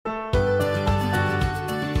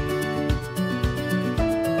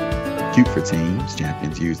Cute for Teams,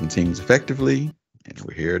 champions using Teams effectively. And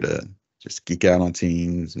we're here to just geek out on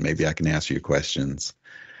Teams. Maybe I can answer your questions.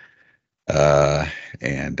 And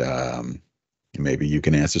maybe you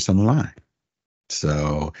can answer some of mine.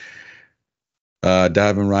 So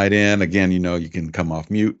diving right in, again, you can come off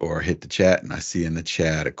mute or hit the chat. And I see in the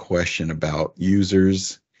chat a question about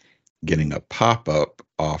users getting a pop-up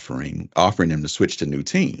offering them to switch to new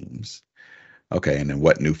teams. Okay, and then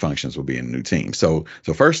what new functions will be in new teams? So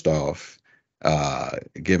first off,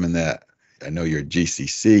 given that I know you're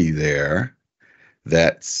GCC there,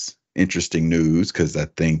 that's interesting news because I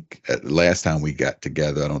think last time we got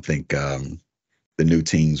together, I don't think the new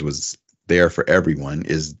teams was there for everyone.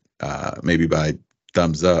 Is maybe by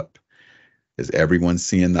thumbs up, is everyone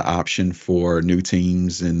seeing the option for new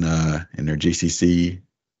teams in their GCC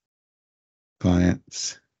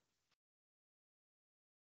clients?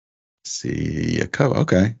 See a couple.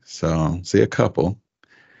 Okay, so see a couple.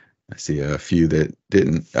 I see a few that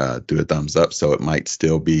didn't do a thumbs up, so it might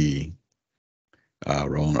still be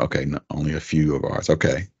rolling. Okay, only a few of ours.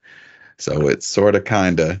 Okay, so it's sort of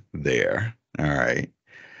kind of there. All right.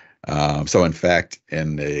 So in fact,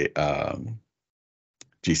 in the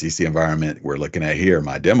GCC environment we're looking at here,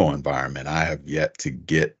 my demo environment, I have yet to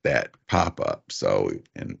get that pop-up. So,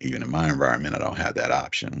 and even in my environment, I don't have that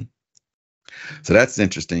option. So that's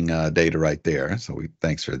interesting data right there. So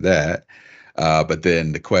thanks for that. But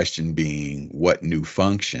then the question being, what new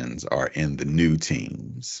functions are in the new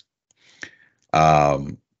teams?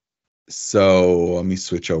 So let me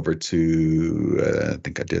switch over to, I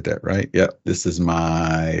think I did that right. Yep, this is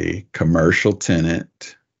my commercial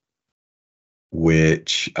tenant,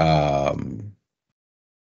 which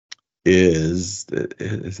is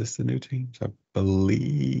this the new teams? I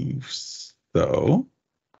believe so.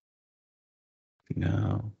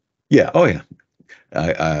 No. Yeah. Oh, yeah.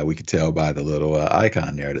 We could tell by the little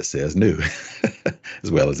icon there that says new,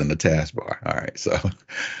 as well as in the taskbar. All right. So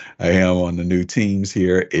I am on the new teams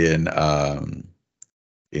here in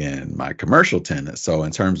my commercial tenant. So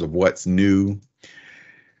in terms of what's new,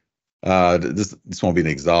 this won't be an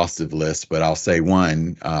exhaustive list, but I'll say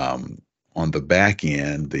one, on the back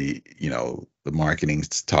end, the marketing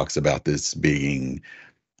talks about this being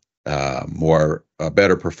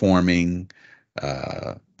better performing,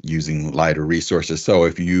 using lighter resources. So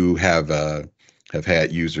if you have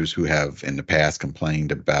had users who have in the past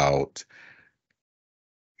complained about,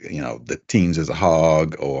 the Teams as a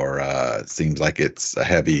hog, or seems like it's a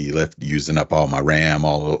heavy lift using up all my RAM,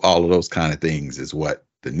 all of those kind of things is what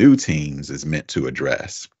the new Teams is meant to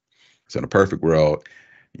address. So in a perfect world,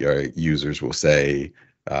 your users will say,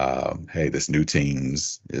 hey, this new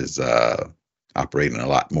Teams is operating a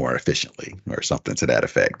lot more efficiently, or something to that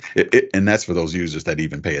effect. And that's for those users that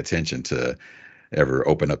even pay attention to ever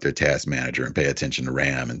open up their task manager and pay attention to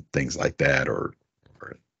RAM and things like that, or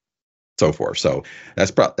so forth. So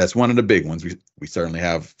that's one of the big ones. We certainly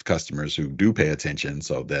have customers who do pay attention,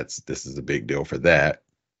 so this is a big deal for that.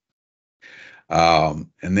 And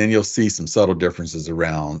then you'll see some subtle differences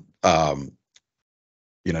around,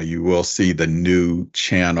 you will see the new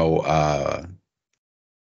channel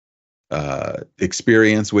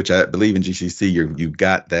experience, which I believe in GCC you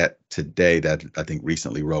got that today. That I think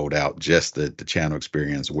recently rolled out, just the channel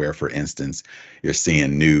experience, where, for instance, you're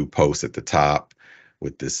seeing new posts at the top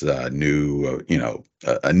with this new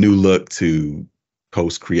a new look to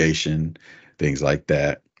post creation, things like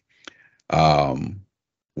that.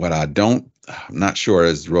 What I'm not sure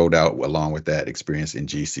is rolled out along with that experience in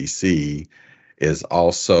GCC is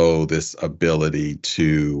also this ability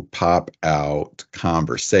to pop out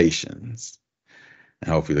conversations.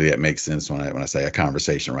 And hopefully that makes sense when I say a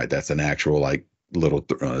conversation, right? That's an actual little,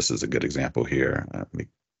 this is a good example here. Let me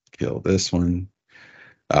kill this one.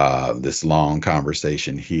 This long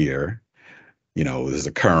conversation here, is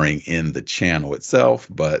occurring in the channel itself,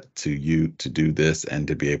 but to do this and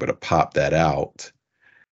to be able to pop that out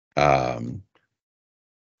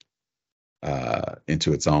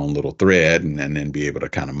into its own little thread, and then be able to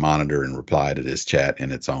kind of monitor and reply to this chat in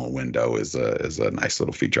its own window is a nice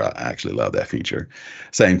little feature. I actually love that feature.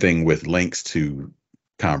 Same thing with links to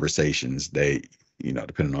conversations. They,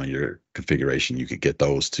 depending on your configuration, you could get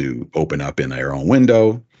those to open up in their own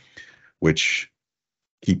window, which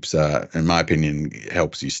keeps, in my opinion,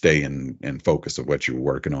 helps you stay in focus of what you're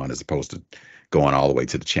working on, as opposed to going all the way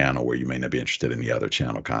to the channel where you may not be interested in the other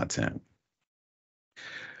channel content.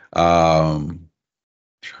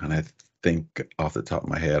 Trying to think off the top of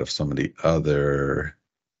my head of some of the other,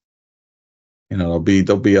 there'll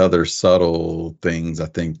be other subtle things, I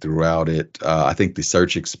think, throughout it. I think the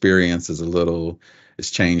search experience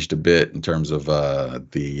is changed a bit in terms of the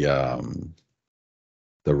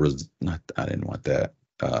not, I didn't want that.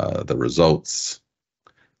 The results.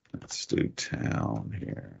 Let's do town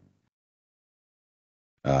here.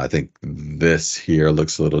 I think this here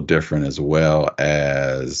looks a little different as well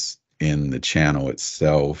as in the channel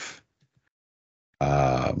itself.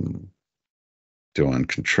 Doing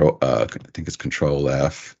control, I think it's Control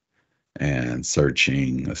F and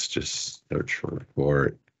searching. Let's just search for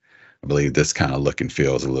report. I believe this kind of look and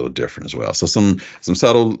feel is a little different as well. So some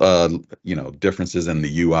subtle, differences in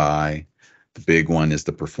the UI. The big one is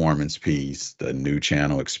the performance piece, the new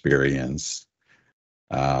channel experience,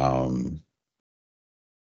 and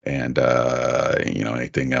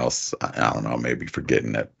anything else. I don't know. Maybe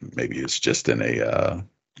forgetting that. Maybe it's just in a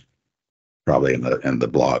probably in the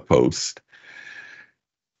blog post.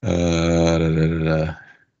 Da, da, da, da.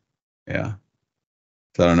 Yeah.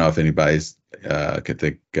 So I don't know if anybody's could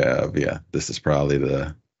think of, this is probably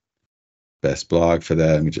the best blog for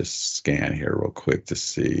that. Let me just scan here real quick to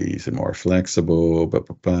see some more flexible. Da,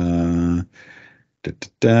 da,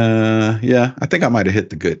 da. Yeah, I think I might have hit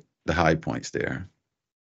the high points there.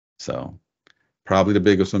 So probably the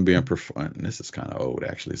biggest one being performance. This is kind of old,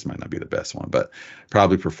 actually. This might not be the best one, but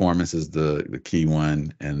probably performance is the key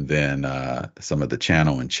one. And then some of the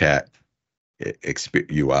channel and chat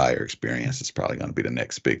UI or experience is probably going to be the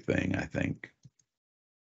next big thing, I think.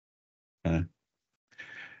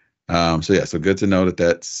 So good to know that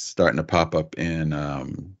that's starting to pop up in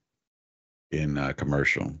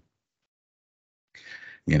commercial.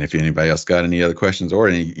 And if anybody else got any other questions or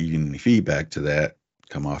any feedback to that,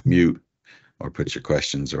 come off mute or put your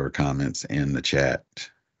questions or comments in the chat.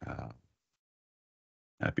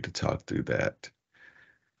 Happy to talk through that.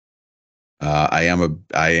 I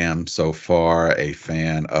am so far a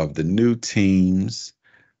fan of the new teams,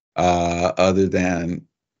 other than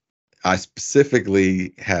I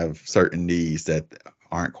specifically have certain needs that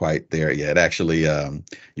aren't quite there yet. Actually,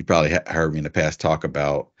 you probably heard me in the past talk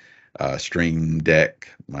about Stream Deck,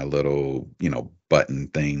 my little, button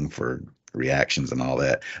thing for reactions and all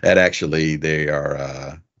that. That actually, they are,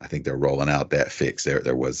 I think they're rolling out that fix.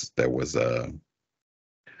 There was that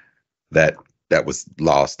was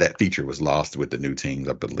lost. That feature was lost with the new teams.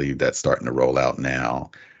 I believe that's starting to roll out now.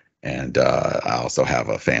 And I also have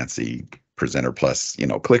a fancy Presenter Plus,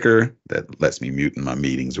 clicker that lets me mute in my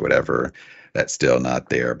meetings or whatever. That's still not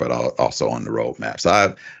there, but also on the roadmap.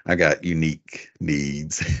 So I got unique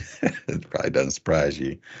needs. It probably doesn't surprise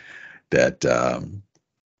you that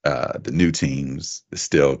the new teams is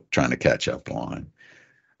still trying to catch up on.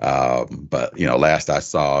 But last I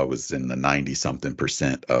saw, it was in the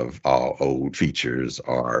 90-something% of all old features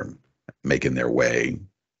are making their way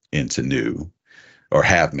into new, or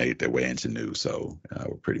have made their way into new. So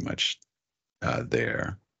we're pretty much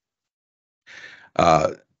there.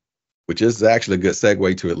 Which is actually a good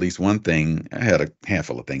segue to at least one thing. I had a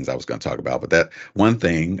handful of things I was going to talk about, but that one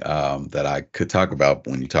thing that I could talk about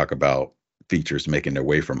when you talk about features making their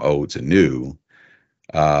way from old to new.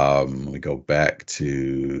 We go back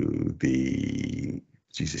to the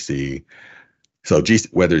GCC. So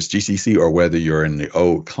whether it's GCC or whether you're in the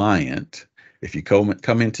old client, if you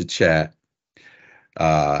come into chat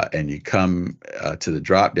and you come to the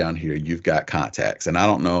drop down here, you've got contacts. And I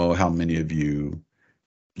don't know how many of you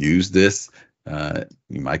use this.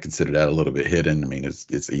 You might consider that a little bit hidden. I mean,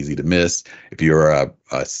 it's easy to miss. If you're a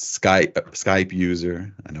Skype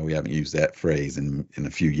user, I know we haven't used that phrase in a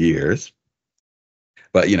few years.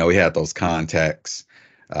 But, we had those contacts,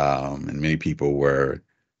 and many people were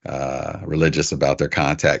religious about their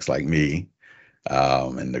contacts like me,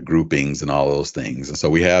 and the groupings and all those things. And so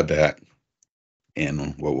we have that in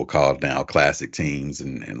what we'll call now classic teams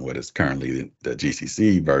and what is currently the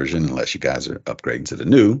GCC version, unless you guys are upgrading to the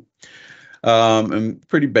new. And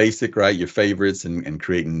pretty basic, right? Your favorites and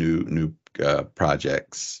creating new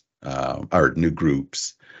projects or new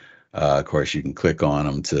groups. Of course, you can click on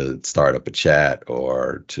them to start up a chat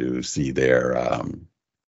or to see their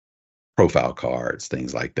profile cards,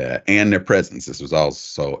 things like that, and their presence. It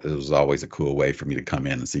was always a cool way for me to come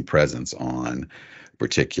in and see presence on a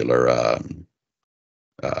particular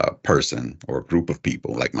person or group of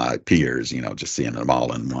people, like my peers. Just seeing them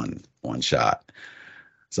all in one shot.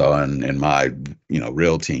 So in my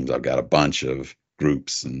real teams, I've got a bunch of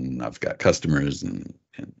groups, and I've got customers and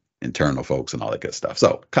internal folks and all that good stuff.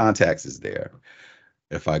 So contacts is there.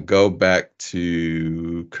 If I go back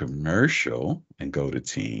to commercial and go to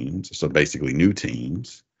teams, so basically new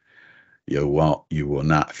teams, you will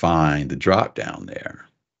not find the drop down there.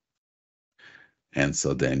 And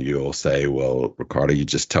so then you'll say, well, Ricardo, you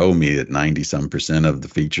just told me that 90-some% of the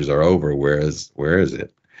features are over. Where is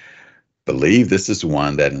it? believe this is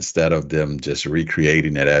one that instead of them just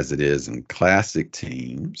recreating it as it is in classic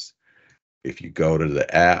Teams, if you go to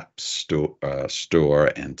the app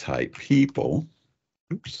store and type people,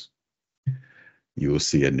 oops, you will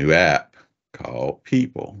see a new app called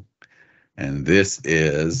People. And this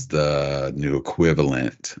is the new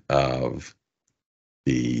equivalent of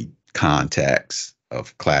the contacts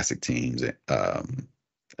of classic Teams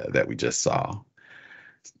that we just saw.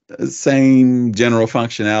 Same general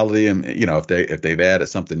functionality, and if they've added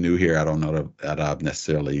something new here, I don't know that I've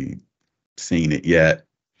necessarily seen it yet.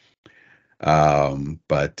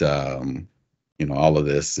 But all of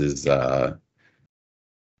this is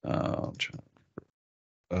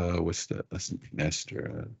what's the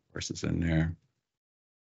Nestor versus in there.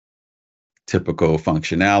 Typical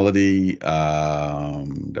functionality.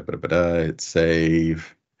 Hit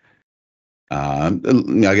save. I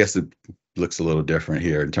guess it looks a little different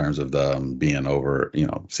here in terms of the being over,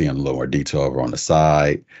 seeing a little more detail over on the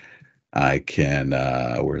side. I can,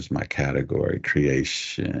 where's my category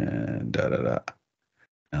creation?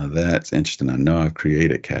 Now that's interesting. I know I've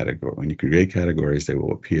created category. When you create categories, they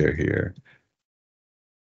will appear here.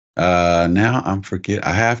 Now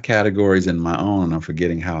I have categories in my own. I'm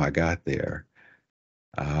forgetting how I got there.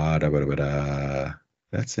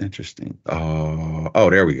 That's interesting. Oh,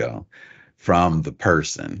 there we go. From the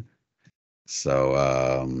person.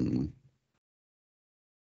 So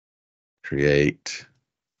create.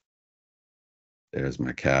 There's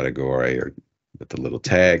my category or with the little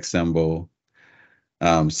tag symbol.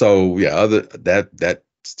 So yeah, that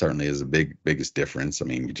certainly is the biggest difference. I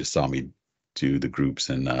mean, you just saw me do the groups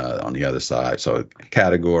and on the other side. So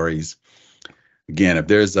categories. Again, if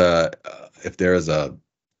there's a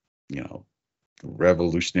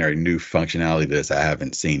revolutionary new functionality to this, I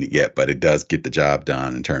haven't seen it yet, but it does get the job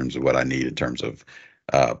done in terms of what I need in terms of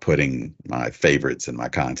putting my favorites and my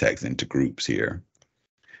contacts into groups here.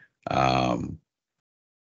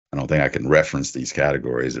 I don't think I can reference these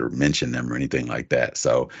categories or mention them or anything like that.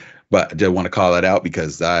 So, but I did want to call that out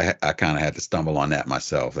because I kind of had to stumble on that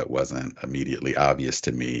myself. That wasn't immediately obvious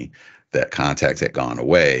to me that contacts had gone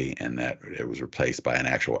away and that it was replaced by an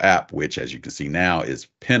actual app, which, as you can see now, is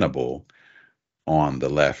pinnable on the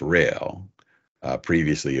left rail.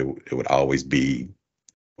 Previously, it would always be,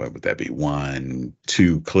 what would that be,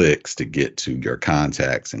 1-2 clicks to get to your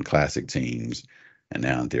contacts in classic Teams. And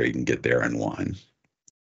now in theory, you can get there in one.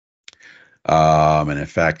 And in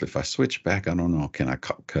fact, if I switch back, I don't know,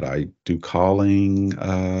 could I do calling?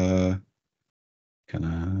 Well,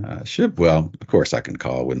 of course I can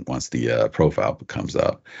call once the profile comes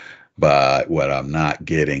up. But what I'm not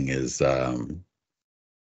getting is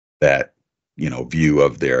that, view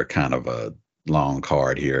of their kind of a long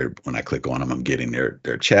card here. When I click on them, I'm getting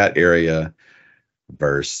their chat area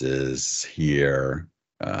versus here,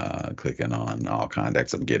 clicking on all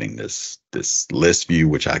contacts, I'm getting this list view,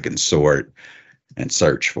 which I can sort and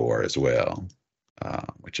search for as well,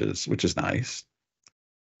 which is nice.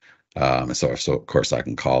 And so of course I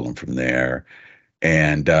can call them from there.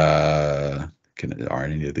 And are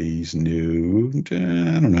any of these new?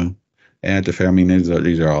 I don't know. Add to family.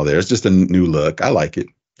 These are all there. It's just a new look. I like it.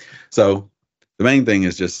 So the main thing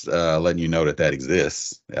is just letting you know that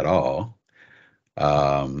exists at all.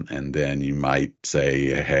 And then you might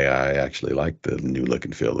say, hey, I actually like the new look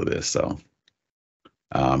and feel of this. So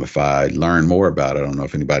if I learn more about it, I don't know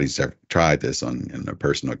if anybody's ever tried this in their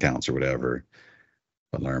personal accounts or whatever.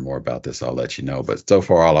 If I learn more about this, I'll let you know. But so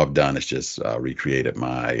far, all I've done is just recreated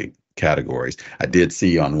my categories. I did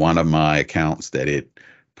see on one of my accounts that it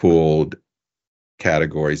pulled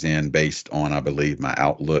categories in based on, I believe, my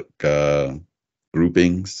Outlook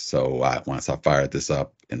groupings. So once I fired this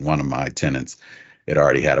up in one of my tenants, it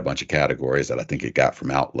already had a bunch of categories that I think it got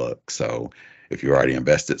from Outlook. So if you already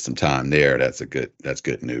invested some time there, that's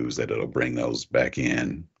good news that it'll bring those back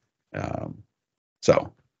in.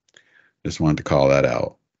 So just wanted to call that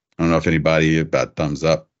out. I don't know if anybody about thumbs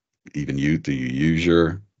up, even you, do you use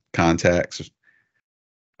your contacts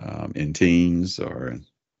in Teams or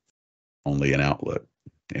only in Outlook?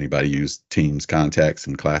 Anybody use Teams contacts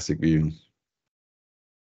in Classic View?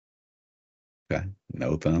 Okay,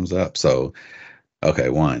 no thumbs up. So, okay,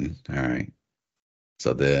 one. All right.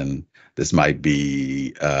 So then this might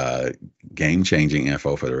be game-changing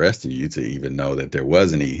info for the rest of you to even know that there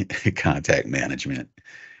was any contact management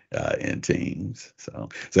in Teams. So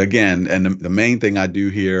again, and the main thing I do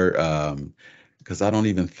here, because I don't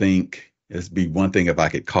even think it'd be one thing if I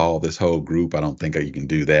could call this whole group. I don't think you can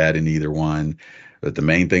do that in either one. But the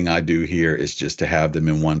main thing I do here is just to have them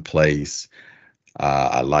in one place.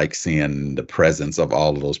 I like seeing the presence of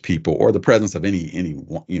all of those people, or the presence of any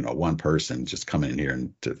one, one person just coming in here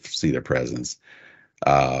and to see their presence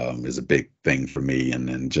is a big thing for me. And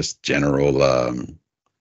then just general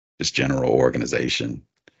organization.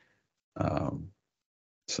 Um,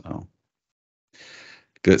 so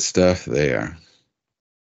good stuff there.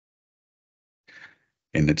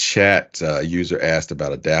 In the chat, a user asked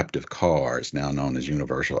about adaptive cards, now known as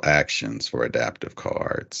universal actions for adaptive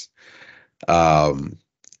cards. Um,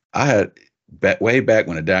 I had way back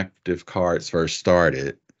when adaptive cards first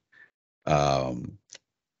started. Um,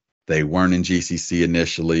 they weren't in GCC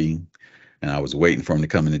initially, and I was waiting for them to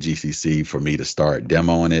come into GCC for me to start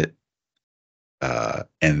demoing it.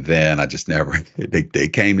 And then I just never, they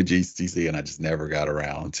came to GCC and I just never got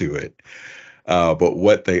around to it. But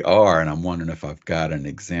what they are, and I'm wondering if I've got an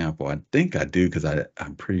example. I think I do because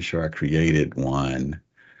I'm pretty sure I created one.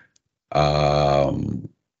 Um,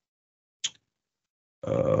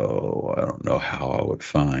 oh, I don't know how I would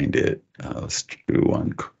find it. Let's do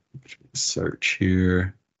one search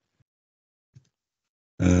here.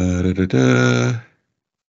 Da, da, da.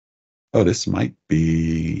 Oh, this might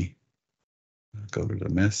be. Go to the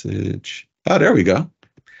message. Oh, there we go.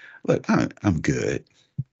 Look, I'm good.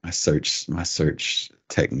 My search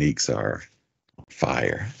techniques are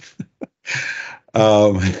fire.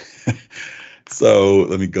 um, so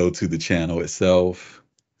let me go to the channel itself.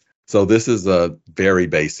 So this is a very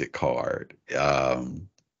basic card. And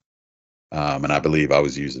I believe I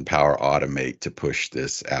was using Power Automate to push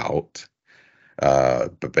this out.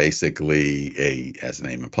 But basically, as the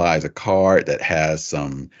name implies, a card that has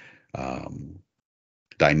some um,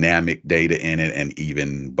 dynamic data in it and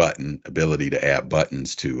even ability to add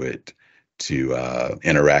buttons to it to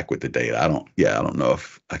interact with the data. I don't know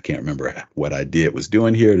if I can't remember what I was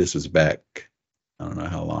doing here. This was back, I don't know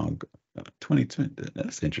how long, 2020.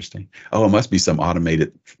 That's interesting. Oh, it must be some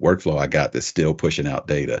automated workflow I got that's still pushing out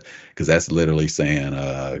data, because that's literally saying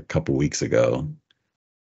a couple weeks ago.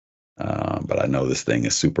 But I know this thing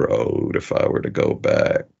is super old if I were to go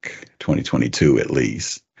back 2022 at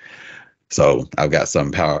least. So I've got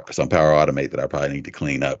some power automate that I probably need to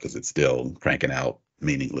clean up because it's still cranking out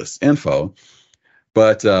meaningless info.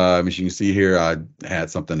 But as you can see here, I had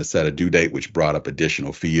something to set a due date, which brought up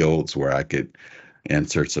additional fields where I could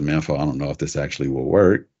insert some info. I don't know if this actually will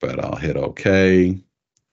work, but I'll hit OK.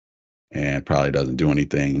 And probably doesn't do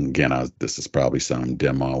anything. Again, this is probably some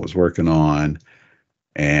demo I was working on.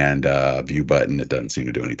 And view button, it doesn't seem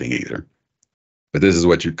to do anything either. But this is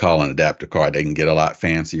what you'd call an adaptive card. They can get a lot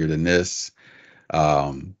fancier than this.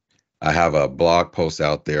 I have a blog post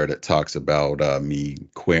out there that talks about me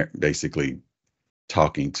basically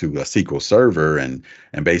talking to a SQL server and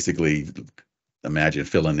basically imagine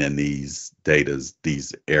filling in these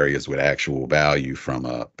areas with actual values from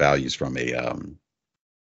a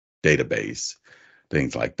database,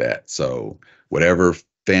 things like that. So whatever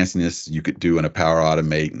fanciness you could do in a Power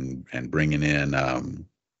Automate and bringing in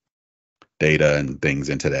data and things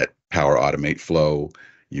into that Power Automate flow,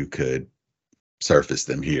 you could surface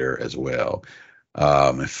them here as well.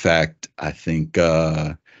 In fact, I think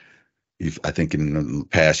in the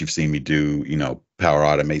past you've seen me do, Power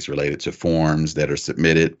Automates related to forms that are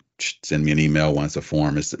submitted. Send me an email once a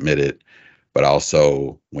form is submitted, but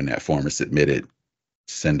also when that form is submitted,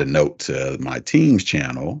 send a note to my Teams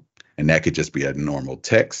channel, and that could just be a normal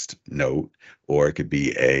text note, or it could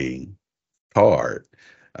be a card.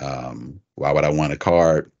 Why would I want a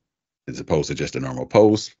card as opposed to just a normal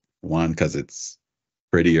post? One, because it's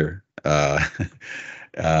prettier. Could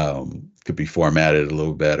be formatted a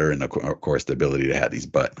little better, and of course the ability to have these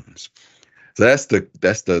buttons. So that's the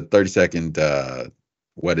 30-second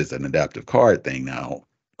what is an adaptive card thing. Now,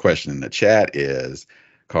 question in the chat is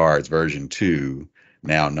cards version 2,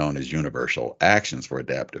 now known as universal actions for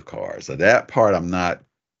adaptive cards. So that part I'm not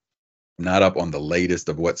up on the latest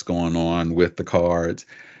of what's going on with the cards.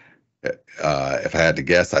 If I had to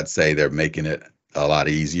guess, I'd say they're making it a lot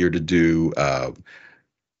easier to do.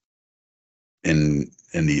 In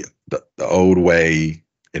the old way,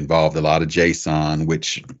 involved a lot of JSON,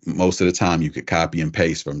 which most of the time you could copy and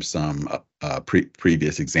paste from some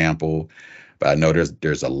previous example. But I know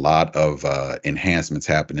there's a lot of enhancements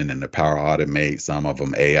happening in the Power Automate, some of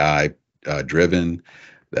them AI driven,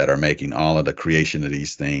 that are making all of the creation of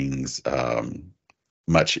these things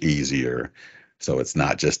much easier. So it's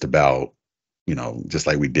not just about, just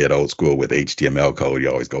like we did old school with HTML code, you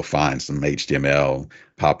always go find some HTML,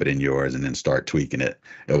 pop it in yours, and then start tweaking it.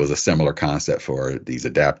 It was a similar concept for these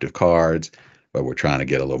adaptive cards, but we're trying to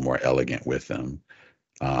get a little more elegant with them.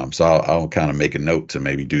 So I'll kind of make a note to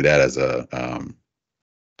maybe do that as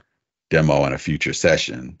demo in a future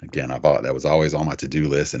session. Again, that was always on my to-do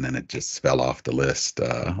list, and then it just fell off the list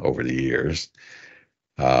over the years.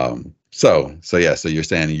 So yeah, so you're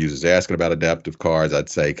saying the users are asking about adaptive cards. I'd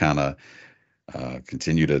say kind of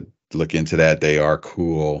continue to look into that. They are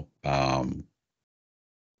cool. And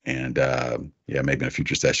yeah, maybe in a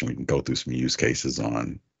future session, we can go through some use cases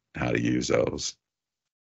on how to use those.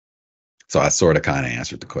 So I sort of kind of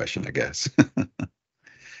answered the question, I guess.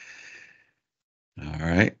 All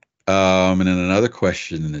right. And then another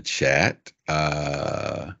question in the chat,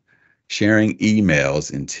 sharing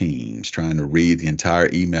emails in Teams, trying to read the entire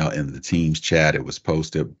email in the Teams chat. It was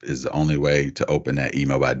posted is the only way to open that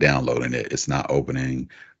email by downloading it. It's not opening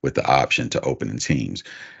with the option to open in Teams.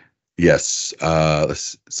 Yes.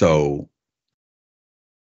 So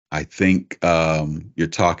I think you're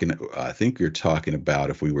talking about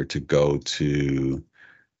if we were to go to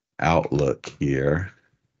Outlook here.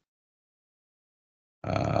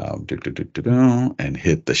 And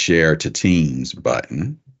hit the share to Teams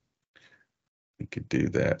button. We could do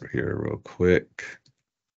that here real quick.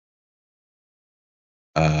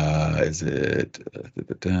 Is it,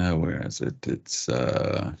 where is it? It's,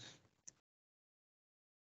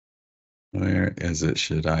 where is it?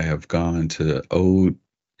 Should I have gone to old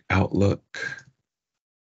Outlook?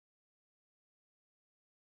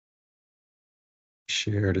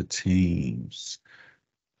 Share to Teams.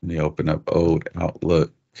 Let me open up old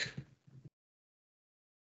Outlook.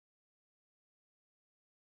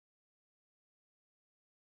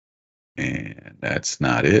 And that's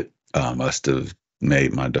not it. Must have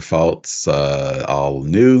made my defaults all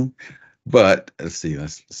new. But let's see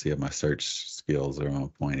if my search skills are on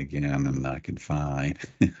point again and I can find.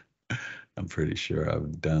 I'm pretty sure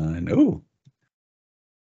I've done. Oh,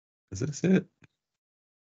 is this it?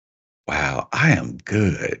 Wow, I am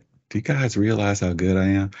good. Do you guys realize how good I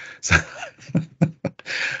am? So,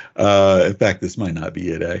 in fact, this might not be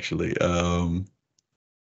it actually. Yeah.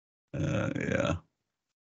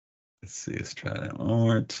 Let's see. Let's try that one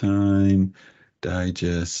more time.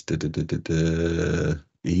 Digest.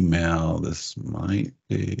 Email. This might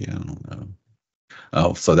be. I don't know.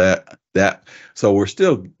 Oh, so so we're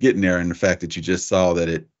still getting there in the fact that you just saw that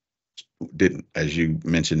it didn't, as you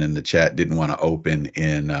mentioned in the chat, didn't want to open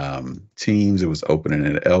in Teams. It was opening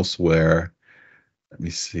it elsewhere. Let me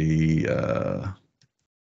see.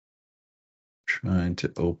 Trying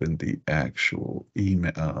to open the actual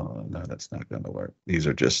email. Oh, no, that's not going to work. These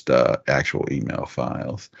are just actual email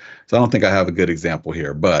files. So I don't think I have a good example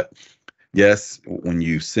here, but yes, when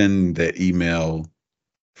you send the email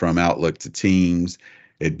from Outlook to Teams,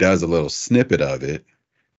 it does a little snippet of it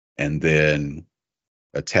and then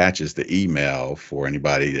attaches the email for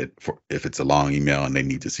anybody if it's a long email and they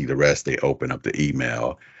need to see the rest, they open up the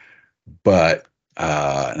email. But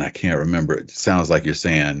and I can't remember, it sounds like you're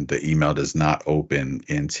saying the email does not open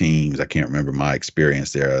in Teams. I can't remember my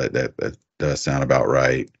experience there. That does sound about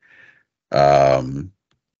right.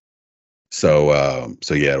 So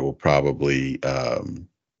yeah, it will probably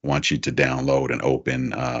want you to download and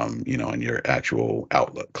open, in your actual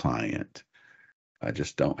Outlook client. I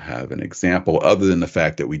just don't have an example other than the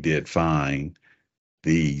fact that we did find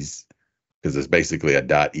these because it's basically a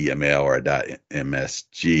 .eml or a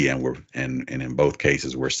 .msg, and in both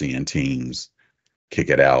cases we're seeing Teams kick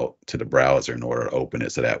it out to the browser in order to open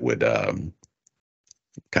it. So that would kind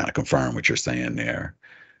of confirm what you're saying there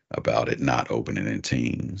about it not opening in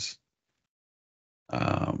Teams.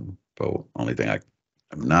 But only thing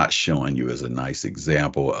I'm not showing you is a nice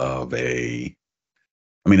example of they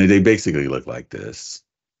basically look like this.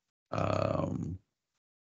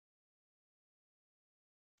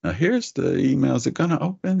 Now here's the email. Is it going to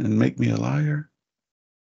open and make me a liar?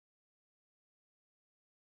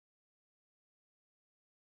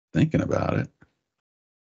 Thinking about it.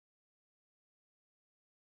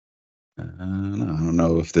 I don't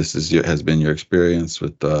know if this has been your experience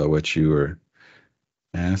with what you were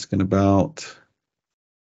asking about.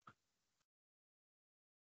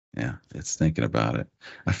 Yeah, it's thinking about it.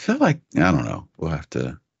 I feel like, I don't know. We'll have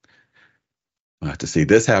to see.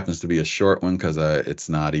 This happens to be a short one because it's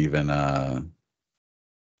not even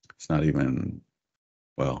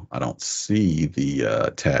well, I don't see the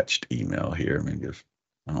attached email here. Maybe if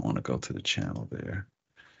I don't want to go to the channel there.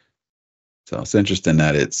 So it's interesting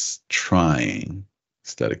that it's trying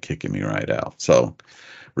instead of kicking me right out. So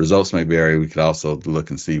results may vary. We could also look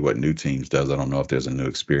and see what new Teams does. I don't know if there's a new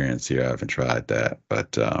experience here. I haven't tried that,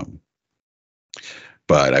 but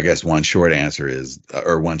I guess one short answer is,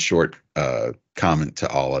 or one short comment to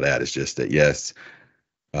all of that is just that, yes,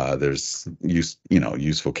 There's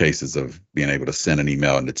useful cases of being able to send an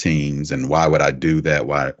email into Teams. And why would I do that?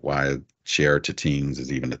 Why share to Teams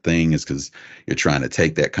is even a thing, is because you're trying to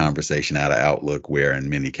take that conversation out of Outlook, where in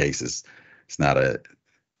many cases it's not a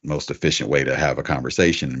most efficient way to have a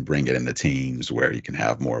conversation, and bring it into Teams where you can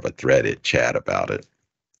have more of a threaded chat about it.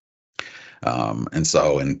 And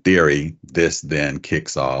so in theory, this then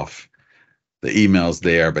kicks off the emails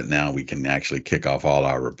there, but now we can actually kick off all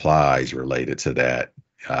our replies related to that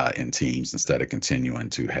in Teams, instead of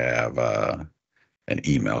continuing to have an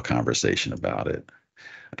email conversation about it.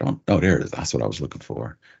 Oh, there it is. That's what I was looking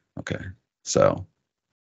for. Okay. So,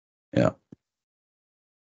 yeah.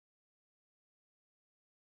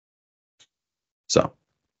 So,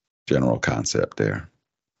 general concept there.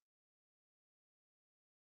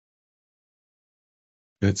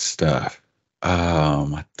 Good stuff.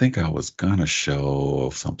 I think I was gonna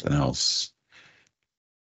show something else,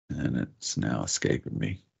 and it's now escaping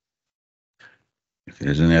me. If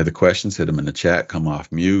there's any other questions, hit them in the chat. Come off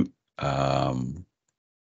mute.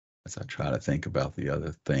 As I try to think about the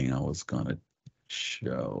other thing I was gonna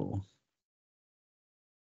show.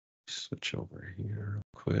 Switch over here real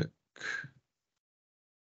quick.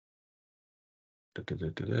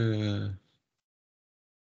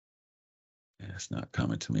 Yeah, it's not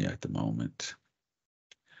coming to me at the moment.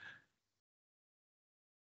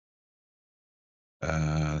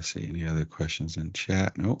 Let's see, any other questions in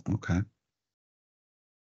chat? Nope. Okay.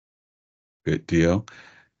 Good deal.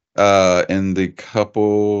 In the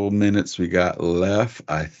couple minutes we got left,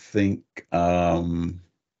 I think I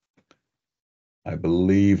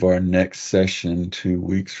believe our next session 2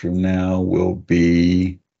 weeks from now will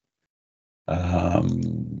be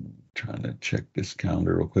trying to check this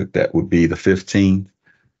calendar real quick. That would be the 15th.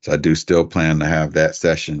 So I do still plan to have that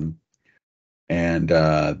session. And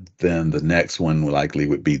then the next one likely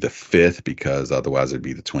would be the 5th, because otherwise it'd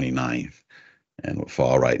be the 29th, and would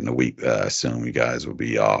fall right in the week. Assume you guys will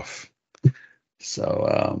be off.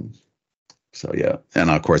 So yeah. And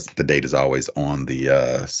of course, the date is always on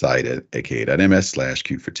the site at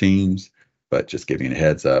aka.ms/Q for Teams. But just giving you a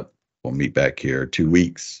heads up, we'll meet back here 2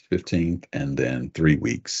 weeks, 15th, and then 3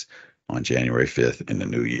 weeks on January 5th in the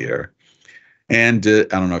new year. And I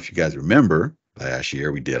don't know if you guys remember, last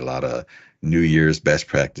year we did a lot of New Year's best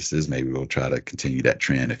practices. Maybe we'll try to continue that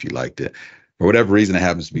trend if you liked it. For whatever reason, it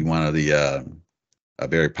happens to be one of the a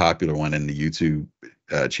very popular one in the YouTube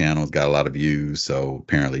channel. It's got a lot of views, so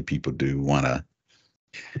apparently people do want to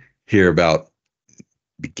hear about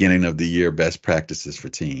beginning of the year best practices for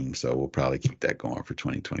teams. So we'll probably keep that going for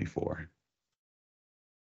 2024.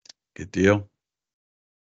 Good deal.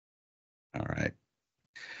 All right.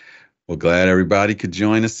 Well, glad everybody could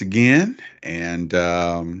join us again, and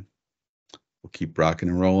we'll keep rocking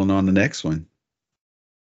and rolling on the next one.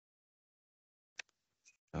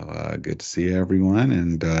 Good to see everyone,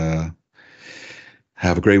 and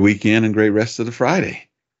have a great weekend and great rest of the Friday.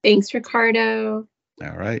 Thanks, Ricardo.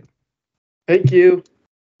 All right. Thank you.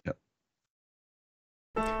 Yep.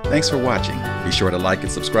 Thanks for watching. Be sure to like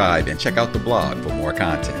and subscribe, and check out the blog for more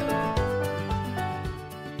content.